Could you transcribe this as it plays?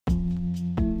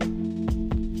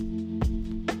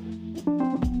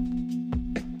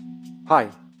Hi,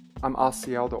 I'm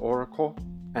Asiel the Oracle,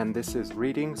 and this is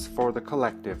Readings for the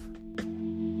Collective.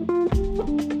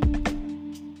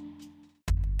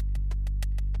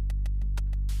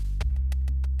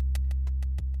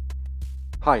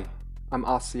 Hi, I'm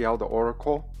Asiel the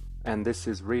Oracle, and this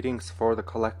is Readings for the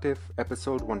Collective,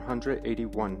 episode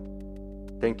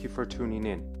 181. Thank you for tuning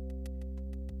in.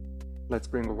 Let's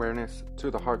bring awareness to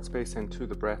the heart space and to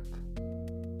the breath.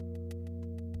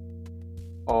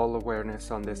 All awareness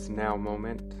on this now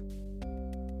moment.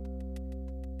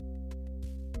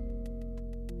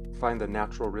 Find the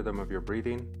natural rhythm of your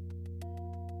breathing.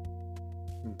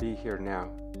 Be here now.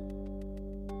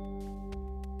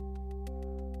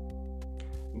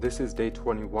 This is day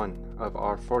 21 of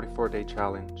our 44-day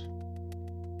challenge.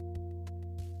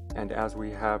 And as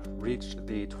we have reached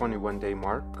the 21-day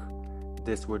mark,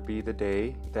 this would be the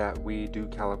day that we do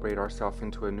calibrate ourselves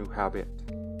into a new habit,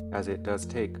 as it does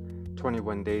take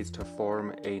 21 days to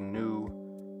form a new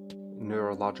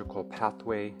neurological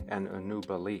pathway and a new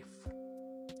belief.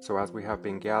 So as we have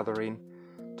been gathering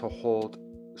to hold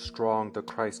strong the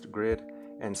Christ grid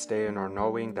and stay in our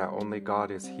knowing that only God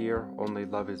is here, only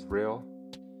love is real.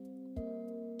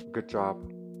 Good job.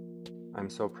 I'm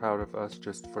so proud of us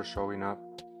just for showing up.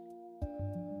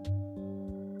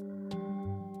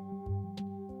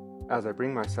 As I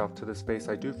bring myself to this space,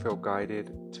 I do feel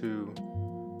guided to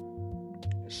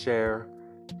share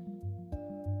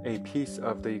a piece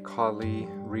of the Kali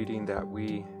reading that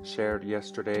we shared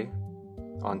yesterday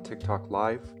on TikTok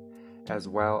Live, as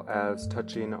well as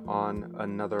touching on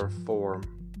another form,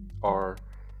 or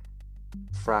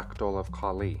fractal of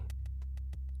Kali.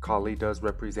 Kali does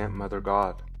represent Mother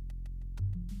God.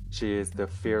 She is the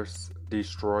fierce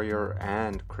destroyer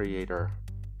and creator.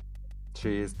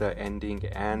 She is the ending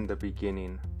and the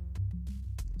beginning.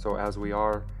 So as we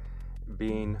are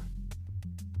being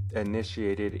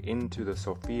initiated into the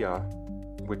Sophia,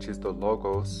 which is the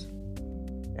Logos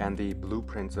and the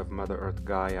blueprints of Mother Earth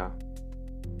Gaia,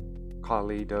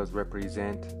 Kali does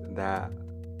represent that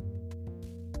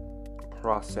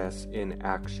process in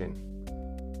action.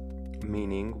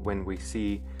 Meaning, when we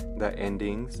see the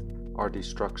endings or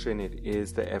destruction, it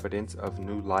is the evidence of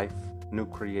new life, new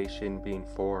creation being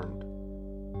formed.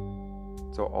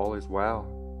 So all is well.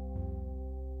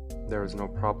 There is no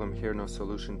problem here, no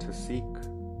solution to seek.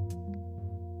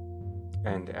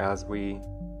 And as we,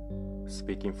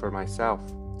 speaking for myself,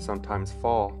 sometimes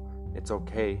fall, it's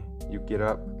okay, you get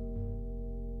up.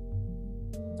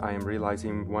 I am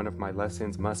realizing one of my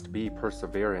lessons must be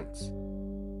perseverance.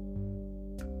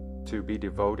 To be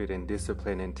devoted and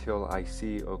disciplined until I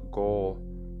see a goal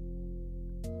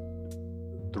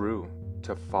through,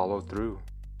 to follow through.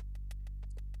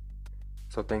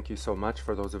 So thank you so much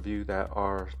for those of you that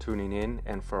are tuning in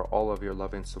and for all of your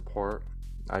love and support.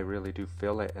 I really do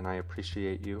feel it and I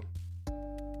appreciate you.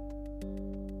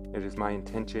 It is my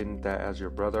intention that as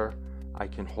your brother, I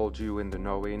can hold you in the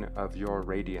knowing of your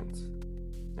radiance,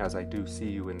 as I do see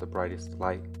you in the brightest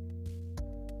light.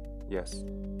 Yes.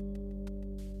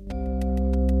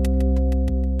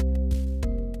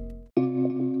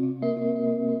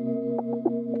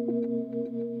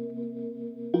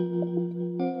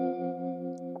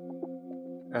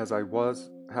 As I was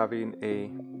having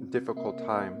a difficult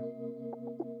time,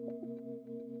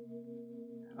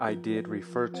 I did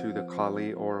refer to the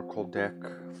Kali Oracle deck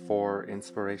for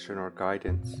inspiration or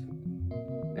guidance,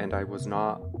 and I was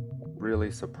not really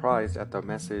surprised at the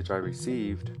message I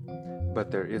received,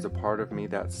 but there is a part of me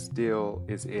that still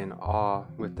is in awe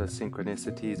with the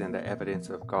synchronicities and the evidence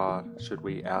of God, should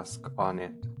we ask on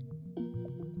it.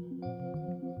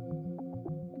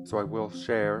 So I will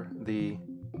share the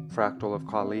fractal of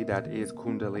Kali, that is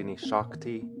Kundalini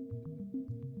Shakti,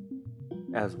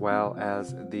 as well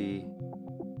as the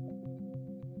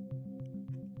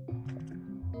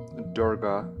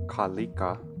Durga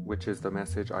Kalika, which is the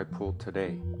message I pulled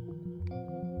today.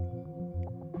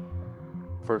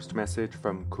 First message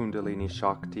from Kundalini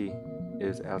Shakti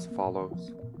is as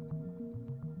follows.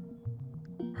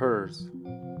 Hers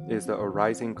is the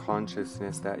arising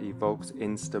consciousness that evokes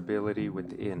instability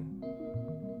within,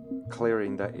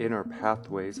 clearing the inner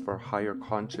pathways for higher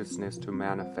consciousness to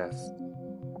manifest.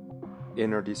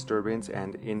 Inner disturbance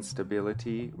and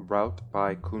instability wrought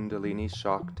by Kundalini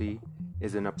Shakti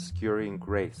is an obscuring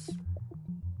grace.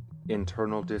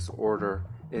 Internal disorder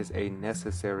is a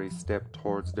necessary step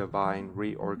towards divine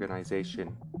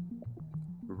reorganization.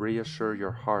 Reassure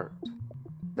your heart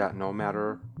that no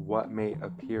matter what may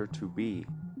appear to be,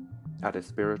 at a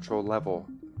spiritual level,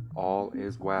 all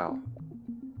is well.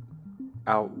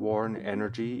 Outworn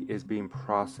energy is being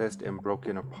processed and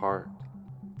broken apart.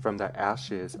 From the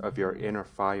ashes of your inner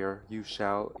fire, you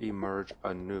shall emerge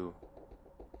anew.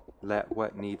 Let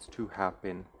what needs to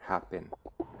happen, happen.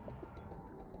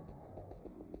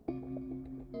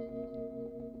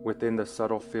 Within the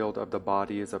subtle field of the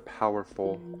body is a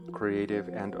powerful, creative,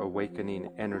 and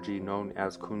awakening energy known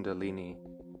as Kundalini.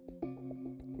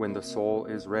 When the soul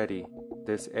is ready,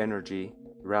 this energy,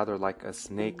 rather like a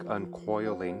snake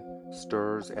uncoiling,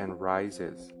 stirs and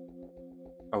rises.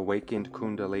 Awakened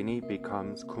Kundalini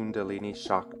becomes Kundalini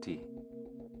Shakti,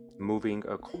 moving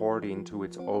according to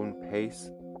its own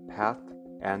pace, path,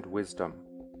 and wisdom.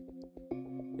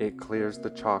 It clears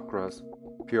the chakras,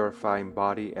 purifying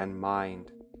body and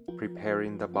mind,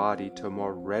 preparing the body to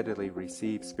more readily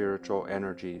receive spiritual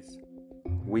energies,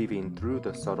 weaving through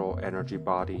the subtle energy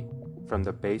body from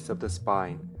the base of the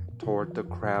spine toward the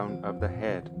crown of the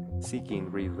head, seeking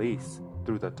release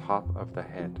through the top of the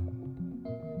head.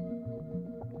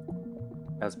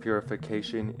 As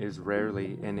purification is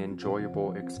rarely an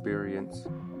enjoyable experience,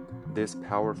 this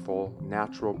powerful,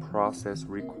 natural process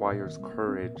requires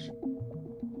courage.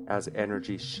 As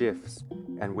energy shifts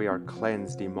and we are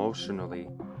cleansed emotionally,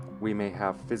 we may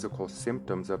have physical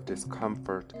symptoms of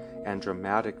discomfort and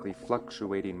dramatically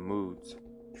fluctuating moods.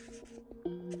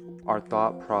 Our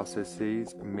thought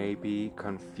processes may be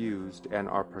confused and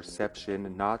our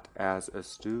perception not as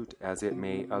astute as it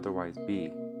may otherwise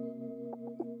be.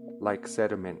 Like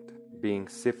sediment being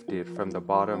sifted from the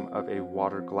bottom of a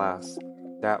water glass,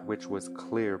 that which was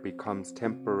clear becomes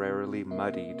temporarily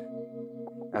muddied.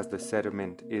 As the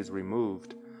sediment is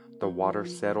removed, the water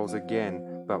settles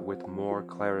again, but with more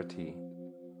clarity.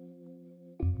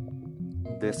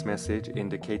 This message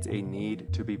indicates a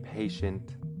need to be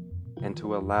patient and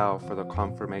to allow for the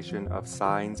confirmation of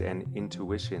signs and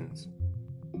intuitions.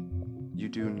 You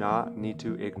do not need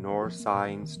to ignore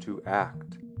signs to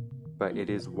act, but it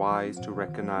is wise to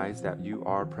recognize that you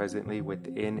are presently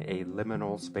within a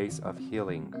liminal space of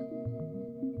healing.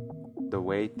 The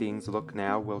way things look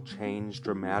now will change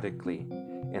dramatically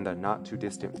in the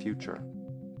not-too-distant future.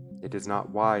 It is not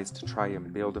wise to try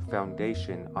and build a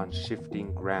foundation on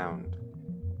shifting ground.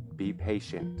 Be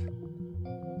patient.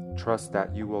 Trust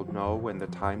that you will know when the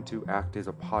time to act is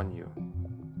upon you.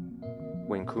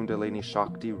 When Kundalini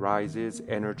Shakti rises,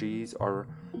 energies are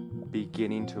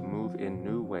beginning to move in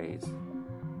new ways.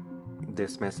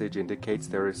 This message indicates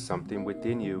there is something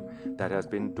within you that has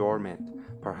been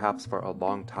dormant, perhaps for a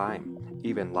long time,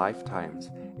 even lifetimes.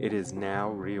 It is now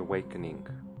reawakening.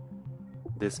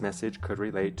 This message could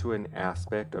relate to an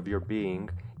aspect of your being,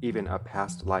 even a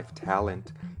past life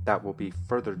talent that will be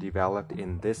further developed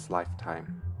in this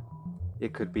lifetime.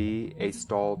 It could be a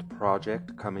stalled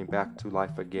project coming back to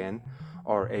life again,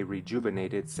 or a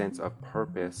rejuvenated sense of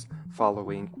purpose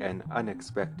following an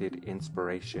unexpected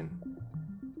inspiration.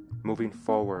 Moving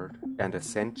forward and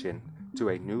ascension to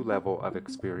a new level of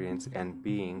experience and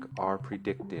being are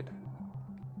predicted.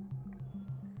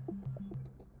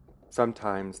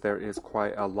 Sometimes there is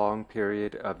quite a long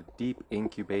period of deep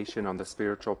incubation on the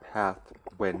spiritual path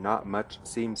when not much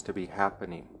seems to be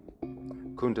happening.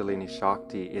 Kundalini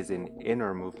Shakti is an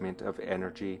inner movement of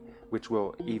energy which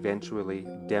will eventually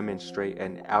demonstrate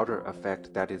an outer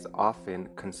effect that is often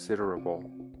considerable.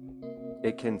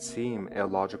 It can seem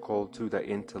illogical to the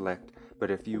intellect, but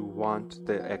if you want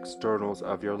the externals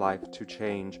of your life to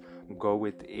change, go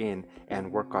within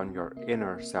and work on your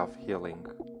inner self-healing.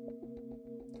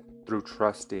 Through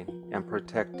trusting and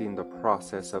protecting the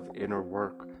process of inner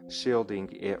work,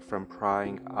 shielding it from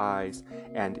prying eyes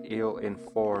and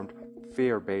ill-informed,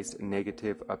 fear-based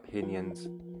negative opinions,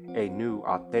 a new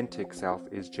authentic self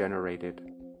is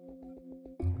generated.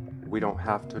 We don't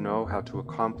have to know how to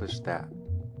accomplish that.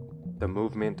 The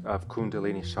movement of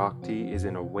Kundalini Shakti is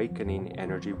an awakening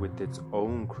energy with its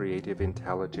own creative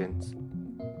intelligence.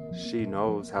 She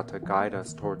knows how to guide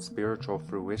us towards spiritual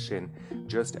fruition,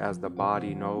 just as the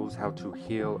body knows how to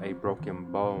heal a broken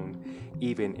bone,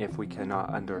 even if we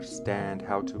cannot understand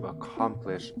how to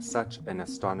accomplish such an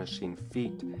astonishing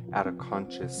feat at a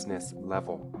consciousness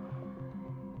level.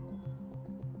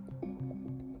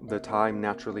 The time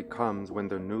naturally comes when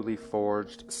the newly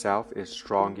forged self is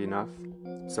strong enough,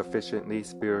 sufficiently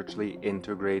spiritually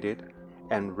integrated,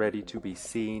 and ready to be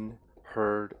seen,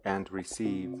 heard, and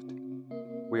received.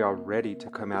 We are ready to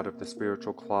come out of the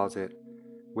spiritual closet.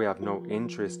 We have no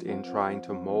interest in trying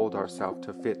to mold ourselves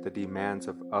to fit the demands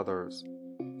of others.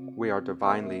 We are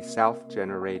divinely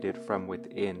self-generated from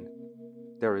within.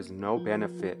 There is no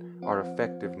benefit or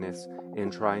effectiveness in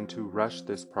trying to rush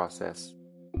this process.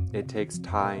 It takes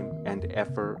time and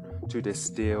effort to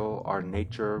distill our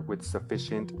nature with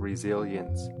sufficient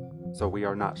resilience, so we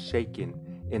are not shaken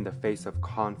in the face of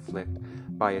conflict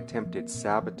by attempted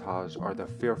sabotage or the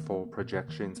fearful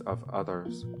projections of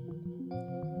others.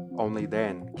 Only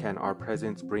then can our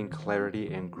presence bring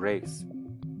clarity and grace.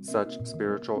 Such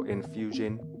spiritual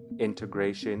infusion,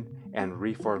 integration, and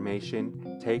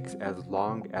reformation takes as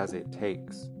long as it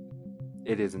takes.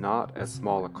 It is not a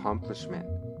small accomplishment.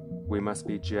 We must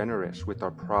be generous with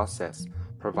our process,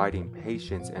 providing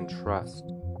patience and trust.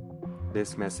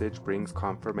 This message brings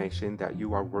confirmation that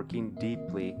you are working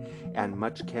deeply, and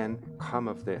much can come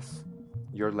of this.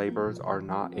 Your labors are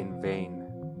not in vain.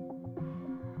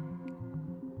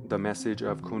 The message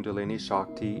of Kundalini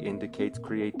Shakti indicates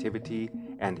creativity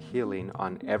and healing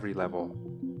on every level.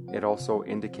 It also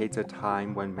indicates a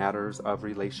time when matters of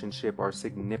relationship are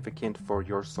significant for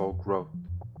your soul growth.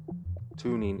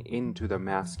 Tuning into the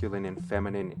masculine and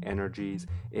feminine energies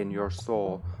in your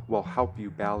soul will help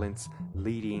you balance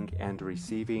leading and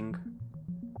receiving,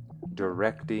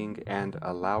 directing and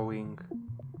allowing,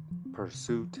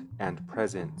 pursuit and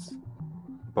presence,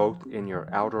 both in your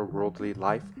outer worldly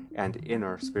life and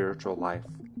inner spiritual life.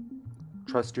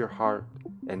 Trust your heart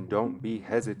and don't be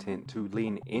hesitant to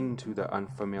lean into the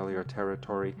unfamiliar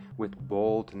territory with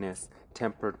boldness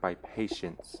tempered by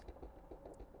patience.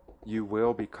 You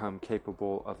will become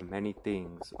capable of many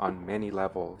things on many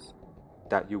levels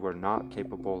that you were not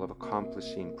capable of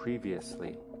accomplishing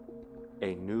previously.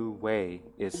 A new way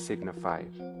is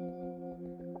signified.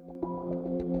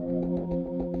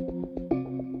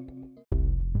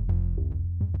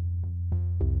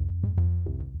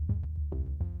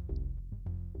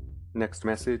 Next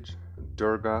message,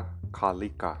 Durga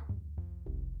Kalika.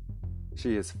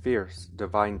 She is fierce,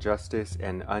 divine justice,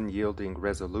 and unyielding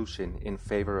resolution in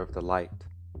favor of the light.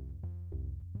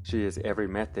 She is every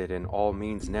method and all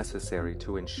means necessary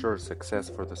to ensure success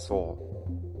for the soul.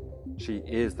 She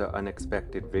is the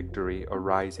unexpected victory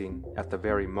arising at the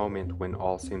very moment when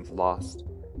all seems lost,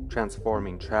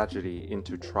 transforming tragedy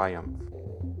into triumph.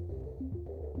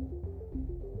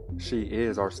 She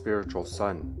is our spiritual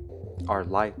sun, our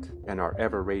light, and our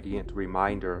ever-radiant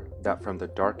reminder that from the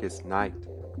darkest night,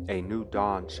 a new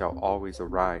dawn shall always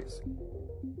arise.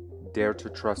 Dare to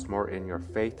trust more in your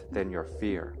faith than your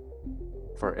fear.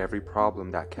 For every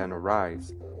problem that can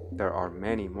arise, there are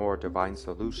many more divine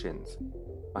solutions,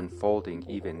 unfolding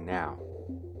even now.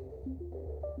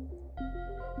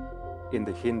 In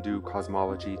the Hindu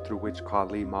cosmology through which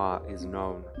Kali Ma is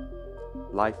known,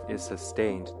 life is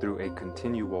sustained through a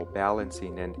continual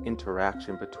balancing and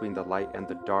interaction between the light and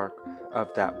the dark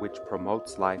of that which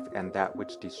promotes life and that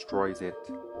which destroys it.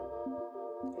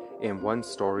 In one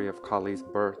story of Kali's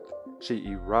birth, she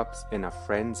erupts in a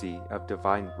frenzy of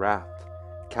divine wrath,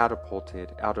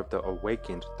 catapulted out of the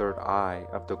awakened third eye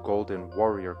of the golden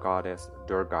warrior goddess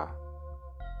Durga,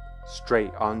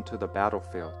 straight onto the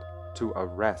battlefield to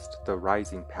arrest the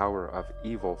rising power of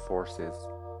evil forces.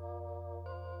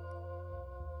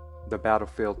 The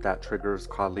battlefield that triggers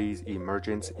Kali's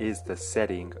emergence is the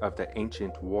setting of the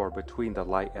ancient war between the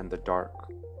light and the dark.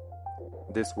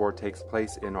 This war takes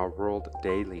place in our world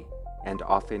daily, and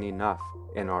often enough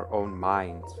in our own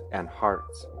minds and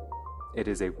hearts. It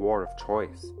is a war of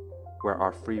choice, where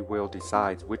our free will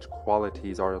decides which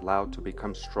qualities are allowed to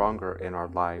become stronger in our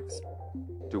lives.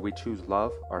 Do we choose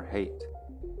love or hate,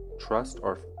 trust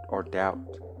or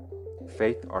doubt,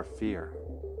 faith or fear?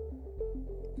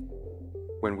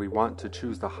 When we want to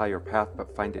choose the higher path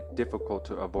but find it difficult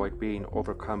to avoid being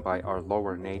overcome by our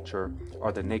lower nature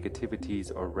or the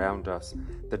negativities around us,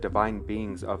 the divine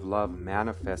beings of love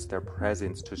manifest their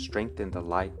presence to strengthen the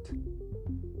light.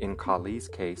 In Kali's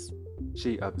case,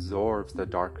 she absorbs the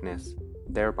darkness,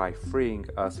 thereby freeing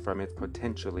us from its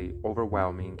potentially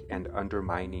overwhelming and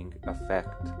undermining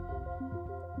effect.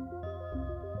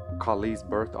 Kali's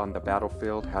birth on the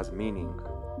battlefield has meaning.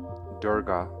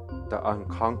 Durga, the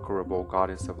unconquerable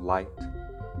goddess of light,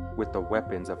 with the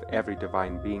weapons of every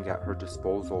divine being at her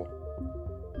disposal,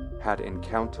 had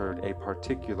encountered a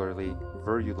particularly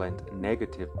virulent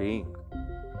negative being.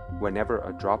 Whenever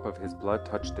a drop of his blood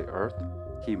touched the earth,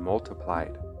 he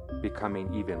multiplied,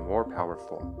 becoming even more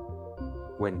powerful.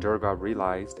 When Durga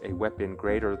realized a weapon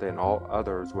greater than all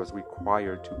others was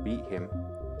required to beat him,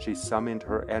 she summoned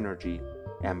her energy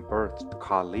and birthed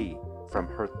Kali from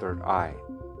her third eye.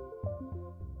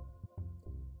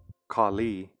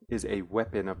 Kali is a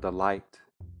weapon of the light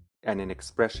and an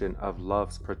expression of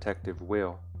love's protective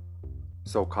will.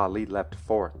 So Kali leapt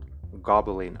forth,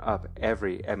 gobbling up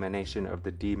every emanation of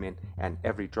the demon and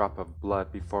every drop of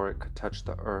blood before it could touch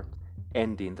the earth,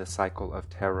 ending the cycle of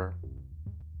terror.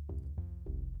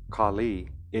 Kali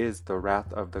is the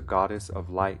wrath of the goddess of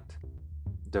light,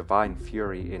 divine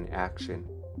fury in action.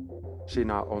 She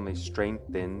not only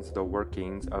strengthens the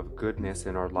workings of goodness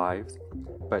in our lives,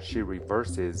 but she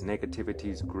reverses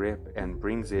negativity's grip and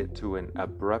brings it to an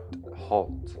abrupt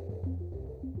halt.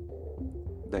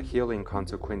 The healing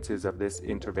consequences of this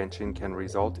intervention can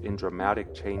result in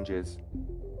dramatic changes,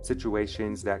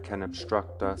 situations that can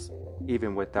obstruct us,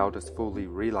 even without us fully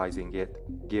realizing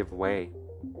it, give way,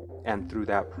 and through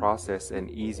that process an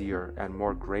easier and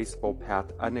more graceful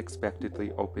path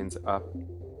unexpectedly opens up.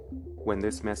 When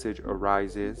this message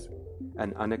arises,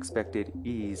 an unexpected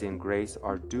ease and grace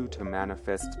are due to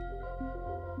manifest.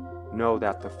 Know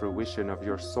that the fruition of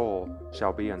your soul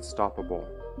shall be unstoppable.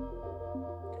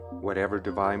 Whatever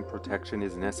divine protection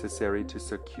is necessary to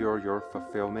secure your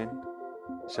fulfillment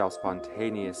shall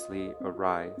spontaneously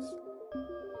arise.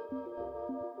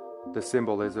 The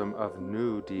symbolism of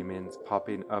new demons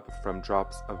popping up from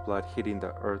drops of blood hitting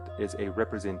the earth is a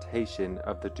representation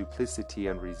of the duplicity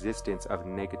and resistance of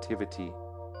negativity.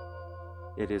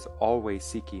 It is always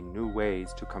seeking new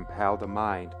ways to compel the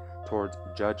mind towards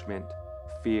judgment,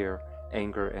 fear,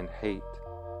 anger, and hate.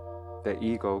 The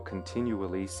ego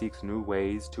continually seeks new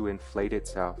ways to inflate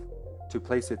itself, to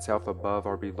place itself above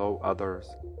or below others,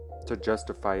 to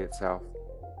justify itself,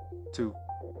 to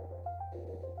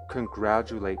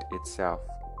congratulate itself,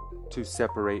 to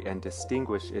separate and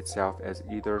distinguish itself as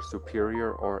either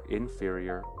superior or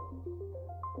inferior.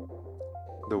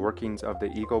 The workings of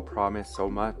the ego promise so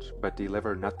much, but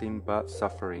deliver nothing but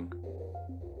suffering.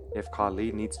 If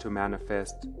Kali needs to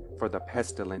manifest for the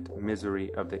pestilent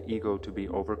misery of the ego to be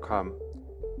overcome,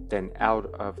 then out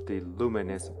of the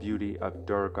luminous beauty of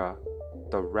Durga,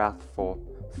 the wrathful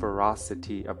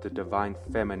ferocity of the divine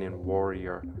feminine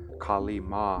warrior, Kali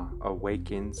Ma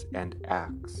awakens and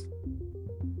acts.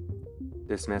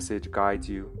 This message guides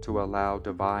you to allow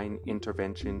divine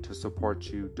intervention to support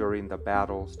you during the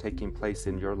battles taking place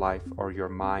in your life or your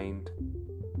mind.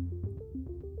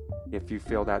 If you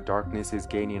feel that darkness is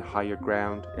gaining higher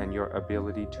ground and your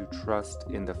ability to trust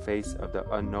in the face of the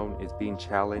unknown is being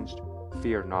challenged,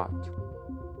 fear not.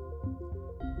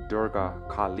 Durga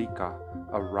Kalika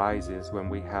arises when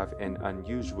we have an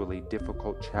unusually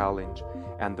difficult challenge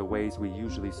and the ways we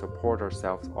usually support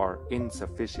ourselves are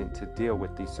insufficient to deal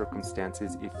with these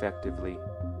circumstances effectively.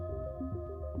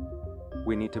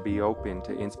 We need to be open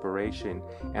to inspiration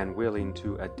and willing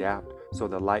to adapt so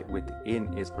the light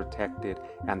within is protected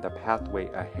and the pathway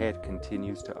ahead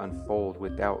continues to unfold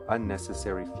without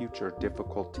unnecessary future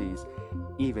difficulties,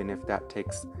 even if that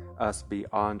takes us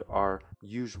beyond our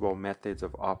usual methods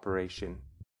of operation.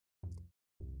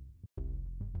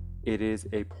 It is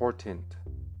a portent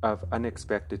of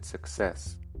unexpected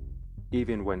success,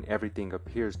 even when everything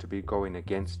appears to be going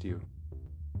against you.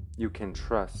 You can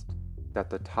trust that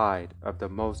the tide of the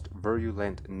most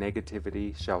virulent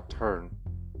negativity shall turn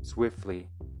swiftly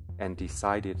and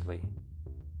decidedly.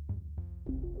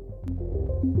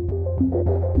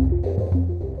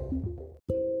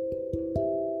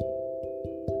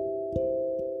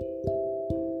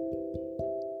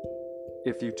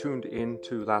 If you tuned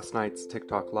into last night's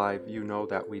TikTok Live, you know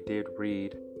that we did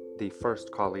read the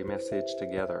first Kali message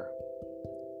together.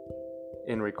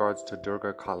 In regards to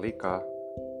Durga Kalika,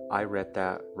 I read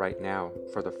that right now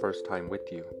for the first time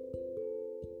with you.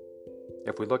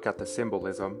 If we look at the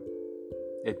symbolism,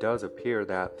 it does appear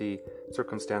that the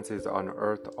circumstances on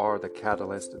earth are the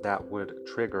catalyst that would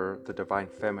trigger the divine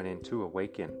feminine to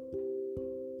awaken.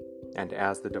 And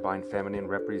as the divine feminine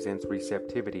represents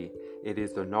receptivity, it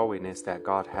is the knowingness that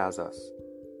God has us.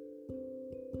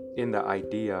 In the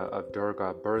idea of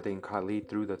Durga birthing Kali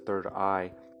through the third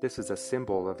eye, this is a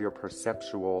symbol of your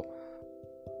perceptual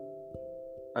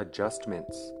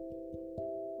adjustments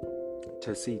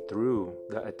to see through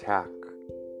the attack,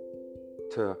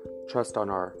 to trust on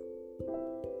our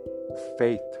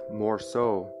faith more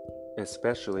so,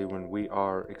 especially when we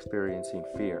are experiencing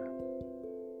fear.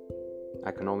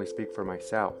 I can only speak for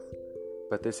myself,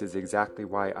 but this is exactly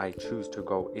why I choose to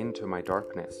go into my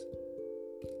darkness.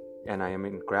 And I am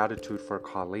in gratitude for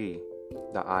Kali,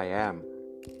 the I Am,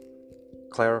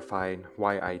 clarifying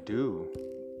why I do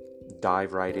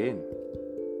dive right in.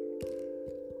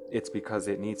 It's because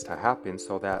it needs to happen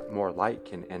so that more light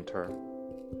can enter.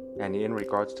 And in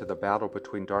regards to the battle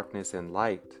between darkness and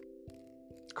light,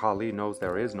 Kali knows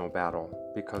there is no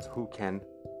battle, because who can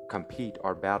compete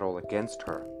or battle against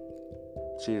her?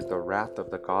 She is the wrath of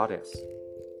the goddess,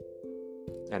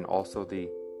 and also the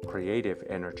creative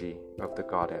energy of the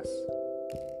goddess.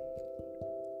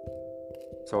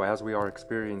 So as we are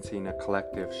experiencing a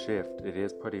collective shift, it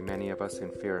is putting many of us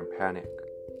in fear and panic.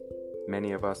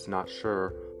 Many of us not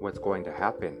sure what's going to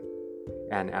happen.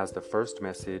 And as the first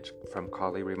message from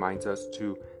Kali reminds us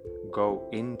to go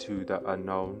into the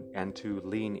unknown and to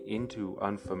lean into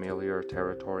unfamiliar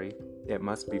territory, it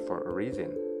must be for a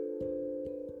reason.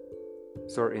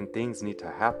 Certain things need to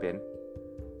happen,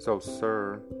 so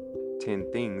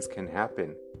certain things can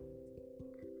happen.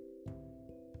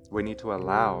 We need to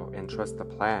allow and trust the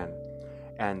plan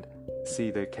and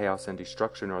see the chaos and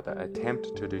destruction, or the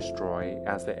attempt to destroy,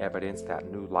 as the evidence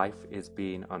that new life is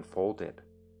being unfolded.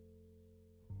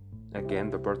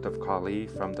 Again, the birth of Kali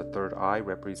from the third eye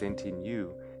representing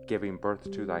you giving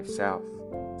birth to thyself,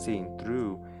 seeing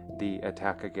through the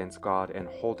attack against God and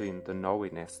holding the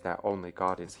knowingness that only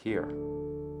God is here.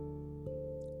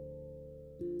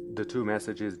 The two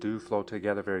messages do flow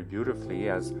together very beautifully,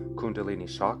 as Kundalini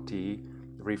Shakti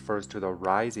refers to the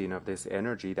rising of this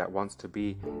energy that wants to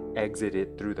be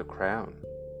exited through the crown.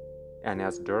 And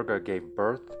as Durga gave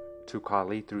birth to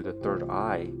Kali through the third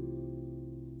eye,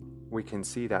 we can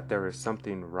see that there is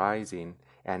something rising,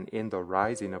 and in the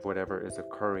rising of whatever is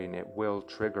occurring, it will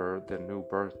trigger the new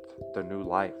birth, the new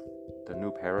life, the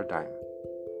new paradigm.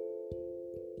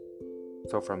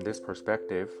 So from this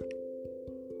perspective,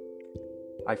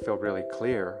 I feel really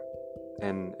clear.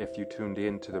 And if you tuned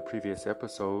in to the previous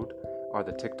episode or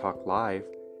the TikTok live,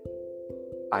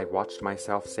 I watched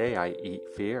myself say I eat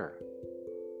fear.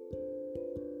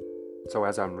 So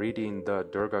as I'm reading the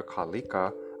Durga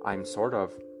Kalika, I'm sort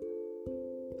of,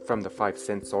 from the five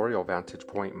sensorial vantage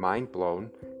point, mind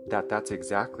blown that that's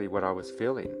exactly what I was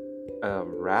feeling.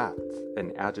 Wrath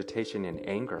and agitation and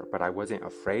anger, but I wasn't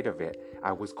afraid of it.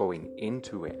 I was going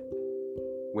into it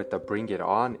with the bring it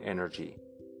on energy.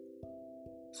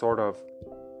 Sort of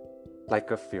like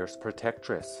a fierce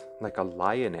protectress, like a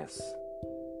lioness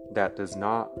that does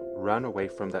not run away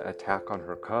from the attack on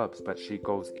her cubs, but she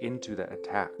goes into the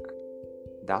attack.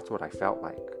 That's what I felt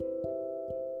like.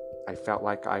 I felt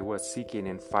like I was seeking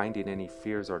and finding any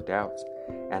fears or doubts,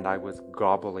 and I was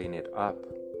gobbling it up,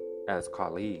 as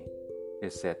Kali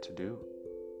is said to do.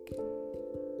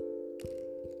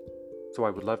 So I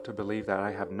would love to believe that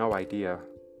I have no idea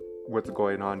what's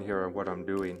going on here and what I'm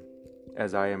doing,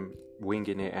 as I am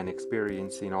winging it and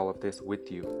experiencing all of this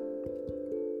with you.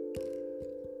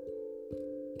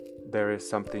 There is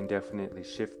something definitely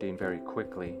shifting very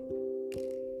quickly,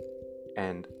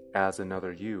 and as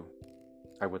another you,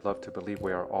 I would love to believe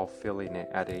we are all feeling it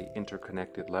at an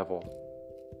interconnected level.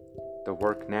 The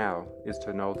work now is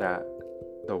to know that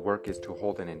the work is to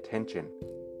hold an intention,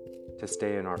 to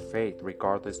stay in our faith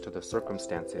regardless to the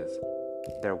circumstances.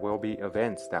 There will be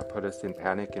events that put us in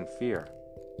panic and fear,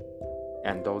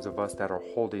 and those of us that are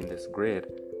holding this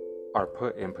grid are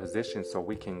put in position so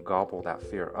we can gobble that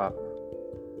fear up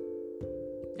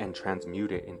and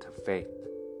transmute it into faith,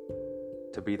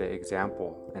 to be the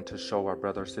example and to show our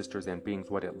brothers, sisters, and beings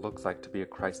what it looks like to be a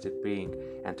Christed being,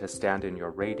 and to stand in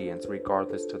your radiance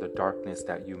regardless to the darkness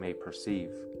that you may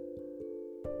perceive.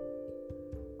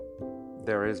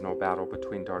 There is no battle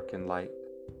between dark and light,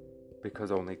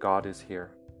 because only God is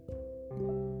here.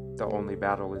 The only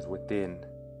battle is within.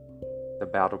 The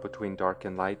battle between dark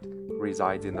and light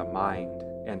resides in the mind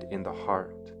and in the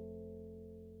heart.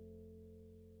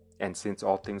 And since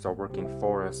all things are working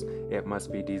for us, it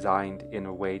must be designed in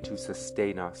a way to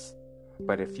sustain us.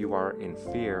 But if you are in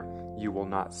fear, you will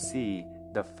not see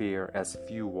the fear as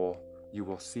fuel. You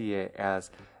will see it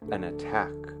as an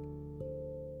attack.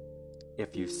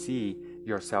 If you see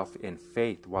yourself in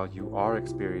faith while you are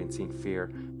experiencing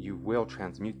fear, you will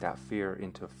transmute that fear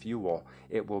into fuel.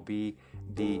 It will be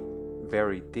the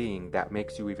very thing that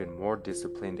makes you even more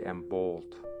disciplined and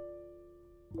bold.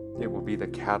 It will be the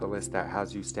catalyst that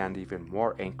has you stand even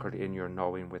more anchored in your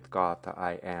knowing with God, the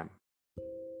I Am.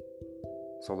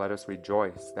 So let us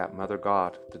rejoice that Mother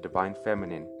God, the Divine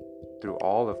Feminine, through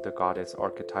all of the goddess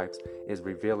archetypes, is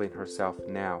revealing herself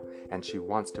now, and she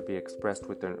wants to be expressed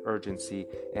with an urgency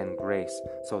and grace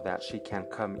so that she can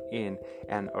come in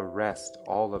and arrest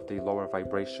all of the lower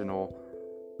vibrational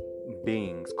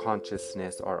beings,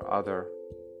 consciousness or other,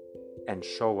 and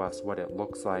show us what it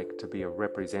looks like to be a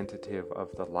representative of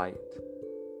the light.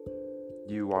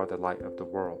 You are the light of the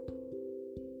world.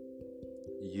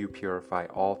 You purify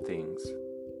all things.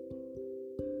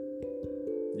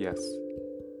 Yes.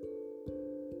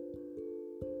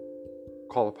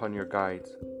 Call upon your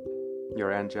guides,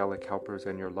 your angelic helpers,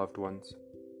 and your loved ones.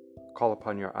 Call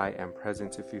upon your I Am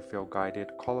presence if you feel guided.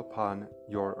 Call upon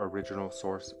your original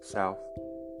source self,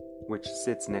 which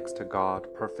sits next to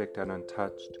God, perfect and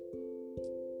untouched.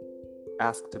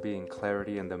 Ask to be in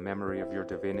clarity in the memory of your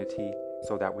divinity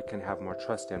so that we can have more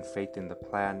trust and faith in the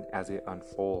plan as it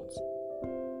unfolds.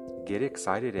 Get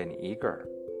excited and eager.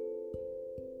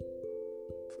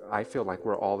 I feel like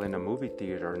we're all in a movie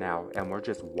theater now and we're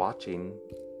just watching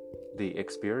the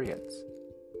experience.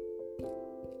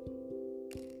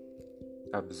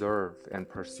 Observe and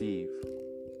perceive.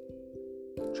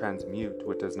 Transmute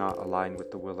what does not align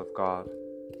with the will of God.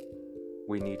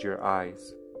 We need your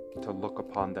eyes to look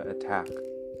upon the attack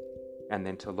and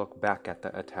then to look back at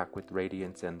the attack with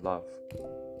radiance and love.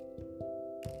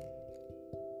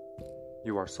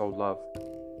 You are so loved.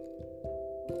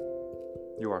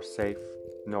 You are safe.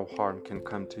 No harm can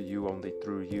come to you, only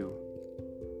through you.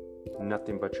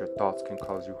 Nothing but your thoughts can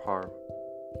cause you harm.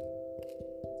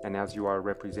 And as you are a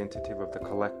representative of the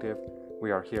collective,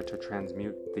 we are here to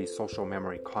transmute these social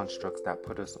memory constructs that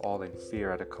put us all in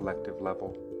fear at a collective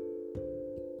level.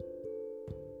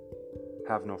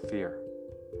 Have no fear.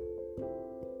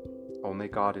 Only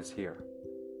God is here.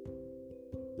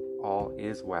 All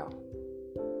is well.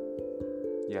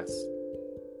 Yes,